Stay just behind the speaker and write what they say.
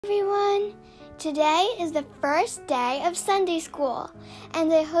Everyone, today is the first day of Sunday school,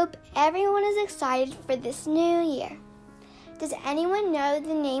 and I hope everyone is excited for this new year. Does anyone know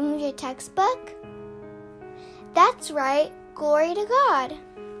the name of your textbook? That's right, Glory to God.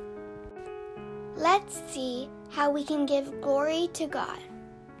 Let's see how we can give glory to God.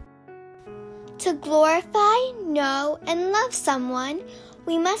 To glorify, know, and love someone,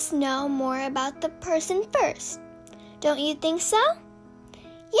 we must know more about the person first. Don't you think so?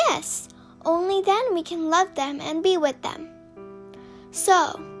 Yes, only then we can love them and be with them.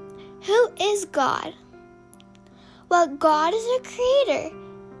 So, who is God? Well, God is our creator.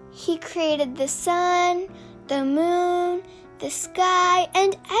 He created the sun, the moon, the sky,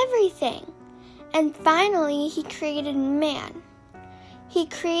 and everything. And finally, He created man. He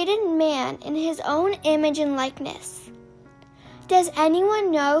created man in His own image and likeness. Does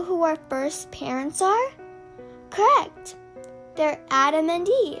anyone know who our first parents are? Correct. They're Adam and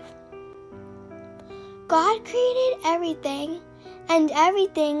Eve. God created everything, and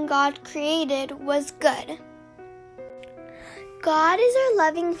everything God created was good. God is our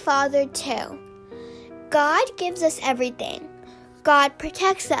loving Father too. God gives us everything. God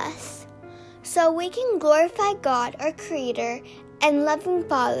protects us. So we can glorify God, our Creator and loving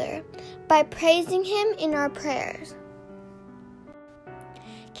Father, by praising Him in our prayers.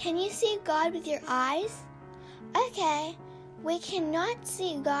 Can you see God with your eyes? Okay. We cannot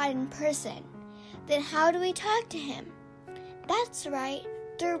see God in person. Then how do we talk to Him? That's right,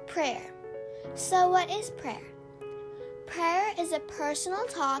 through prayer. So what is prayer? Prayer is a personal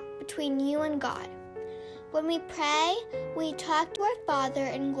talk between you and God. When we pray, we talk to our Father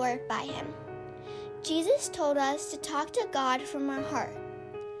and glorify Him. Jesus told us to talk to God from our heart.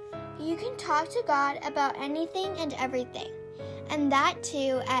 You can talk to God about anything and everything, and that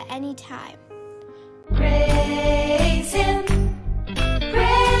too at any time. Praise Him,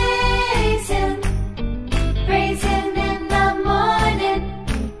 praise Him, praise Him in the morning,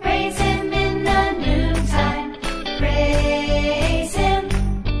 praise Him in the noontime, praise Him,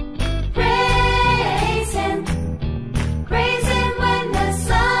 praise Him, praise Him when the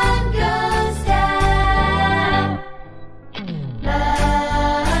sun goes down.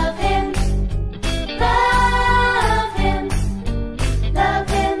 Love Him, love Him, love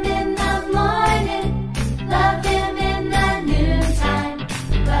Him in the morning. Love Him in the noontime.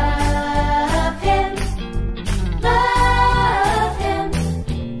 Love Him. Love Him.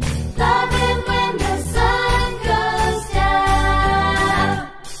 Love Him when the sun goes down.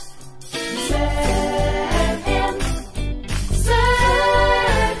 Serve Him.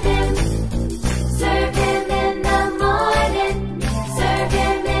 Serve Him. Serve Him in the morning. Serve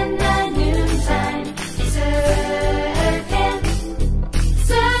Him in the noontime. Serve Him.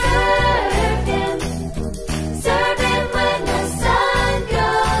 Serve Him. Serve Him when the sun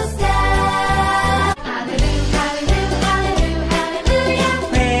goes down. Hallelujah, hallelujah, hallelujah.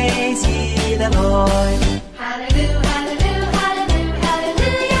 Praise ye the Lord. Hallelujah, hallelujah, hallelujah,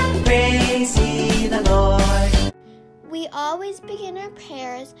 hallelujah. Praise ye the Lord. We always begin our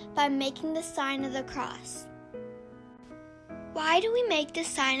prayers by making the sign of the cross. Why do we make the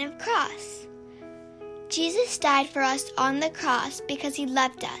sign of cross? Jesus died for us on the cross because He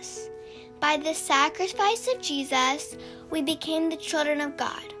loved us. By the sacrifice of Jesus, we became the children of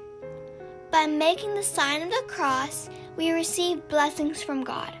God. By making the sign of the cross, we receive blessings from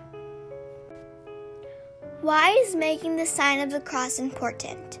God. Why is making the sign of the cross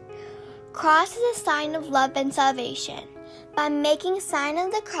important? Cross is a sign of love and salvation. By making a sign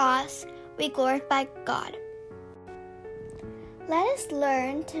of the cross, we glorify God. Let us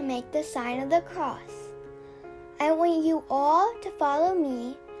learn to make the sign of the cross. I want you all to follow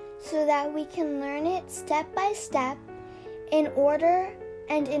me so that we can learn it step by step in order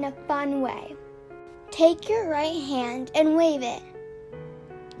and in a fun way. Take your right hand and wave it.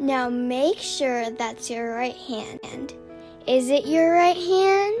 Now make sure that's your right hand. Is it your right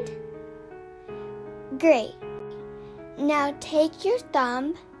hand? Great. Now take your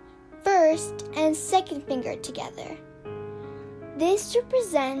thumb, first and second finger together. This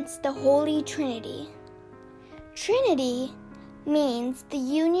represents the Holy Trinity. Trinity means the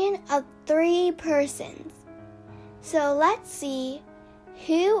union of three persons. So let's see,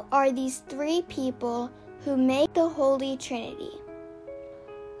 who are these three people who make the Holy Trinity?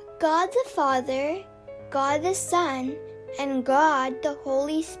 God the Father, God the Son, and God the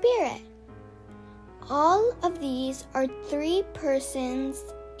Holy Spirit. All of these are three persons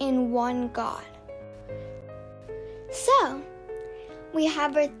in one God. So, we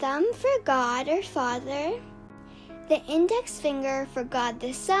have our thumb for God our Father, the index finger for God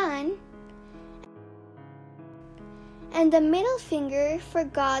the Son, and the middle finger for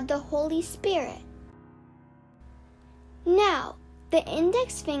God the Holy Spirit. Now, the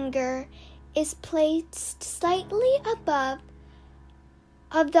index finger is placed slightly above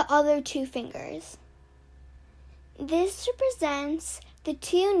of the other two fingers. This represents the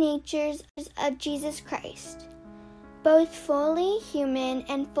two natures of Jesus Christ, both fully human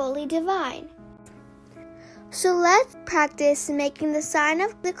and fully divine. So let's practice making the sign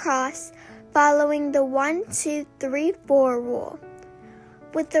of the cross following the 1, 2, 3, 4 rule.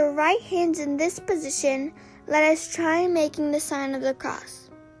 With the right hand in this position, let us try making the sign of the cross.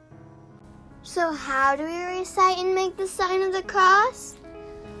 So how do we recite and make the sign of the cross?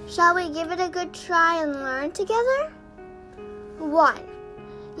 Shall we give it a good try and learn together? 1.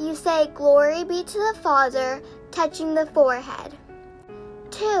 You say, "Glory be to the Father," touching the forehead.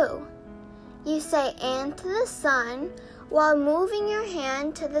 2. You say, "And to the Son," while moving your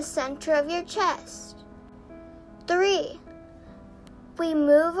hand to the center of your chest. 3. We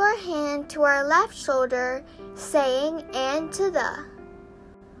move our hand to our left shoulder, saying, "And to the."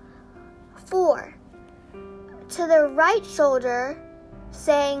 4. To the right shoulder,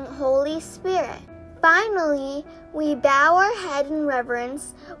 saying, "Holy Spirit." Finally, we bow our head in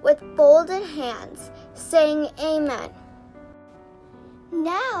reverence with folded hands, saying, "Amen."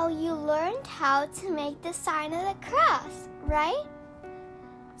 Now you learned how to make the sign of the cross, right?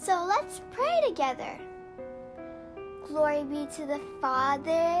 So let's pray together. Glory be to the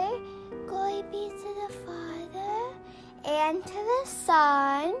Father, glory be to the Father, and to the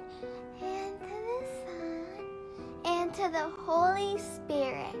Son, and to the Son, and to the Holy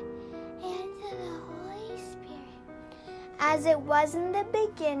Spirit, and to the Holy Spirit, as it was in the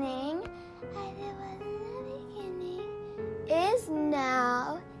beginning, is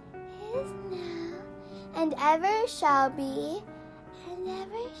now, and ever shall be,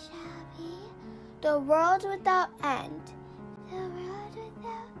 the world without end.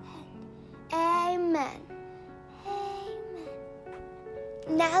 Amen.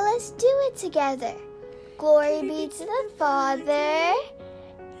 Now let's do it together. Glory be to the Father,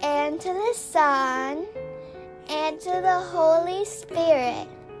 and to the Son, and to the Holy Spirit,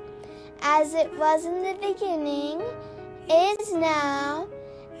 as it was in the beginning, is now,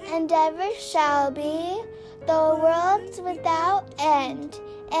 and ever shall be, the world without end.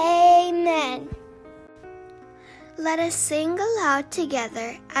 Amen. Let us sing aloud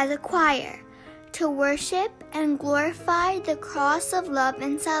together as a choir to worship and glorify the cross of love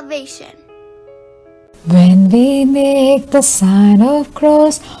and salvation. When we make the sign of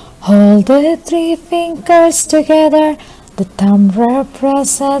cross, hold the three fingers together. The thumb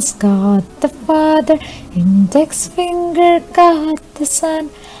represents God the Father, index finger God the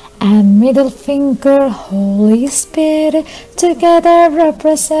Son, and middle finger Holy Spirit. Together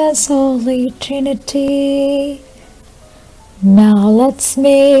represents Holy Trinity. Now let's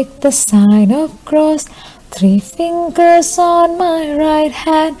make the sign of cross. 3 fingers on my right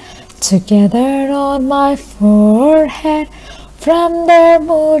hand, together on my forehead. From there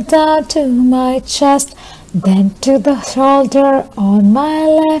move down to my chest, then to the shoulder on my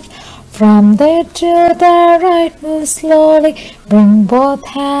left. From there to the right move slowly. Bring both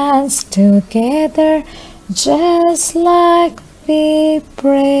hands together, just like we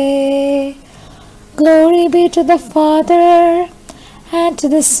pray. Glory be to the Father, and to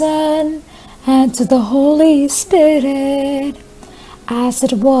the Son, and to the Holy Spirit, as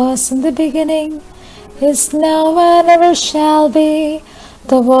it was in the beginning, is now, and ever shall be,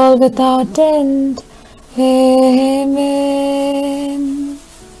 the world without end. Amen.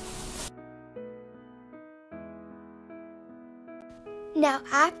 Now,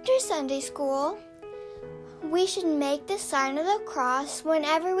 after Sunday school, we should make the sign of the cross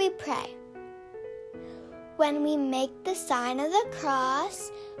whenever we pray. When we make the sign of the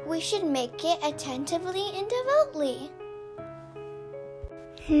cross, we should make it attentively and devoutly.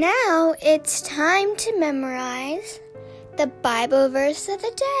 Now it's time to memorize the Bible verse of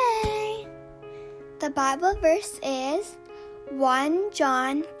the day. The Bible verse is 1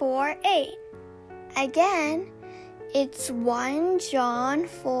 John 4:8. Again, it's 1 John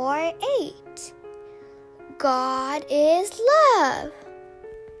 4:8. God is love.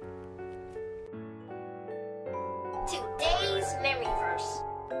 Today's memory verse.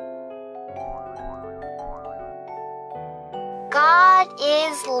 God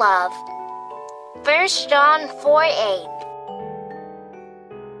is love. 1 John 4:8.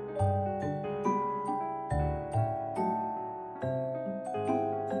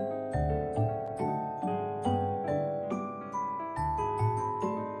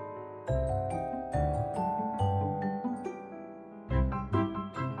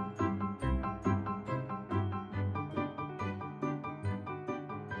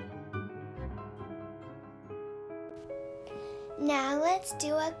 Now let's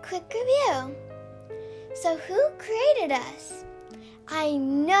do a quick review. So who created us? I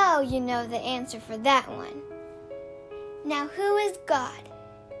know you know the answer for that one. Now who is God?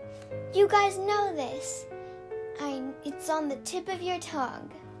 You guys know this. It's on the tip of your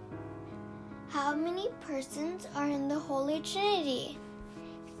tongue. How many persons are in the Holy Trinity?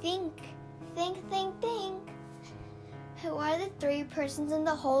 Think. Who are the 3 persons in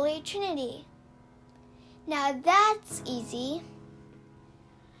the Holy Trinity? Now that's easy.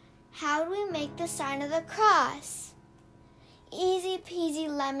 How do we make the sign of the cross? Easy peasy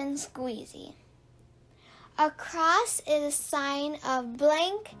lemon squeezy. A cross is a sign of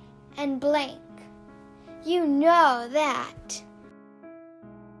blank and blank. You know that.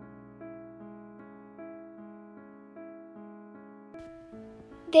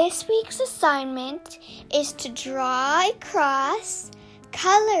 This week's assignment is to draw a cross,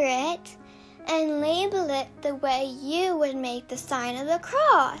 color it, and label it the way you would make the sign of the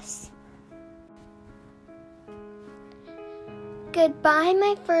cross. Goodbye,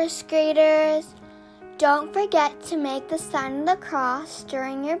 my first graders. Don't forget to make the sign of the cross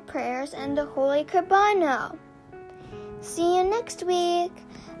during your prayers and the Holy Kurbano. See you next week.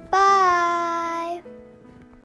 Bye.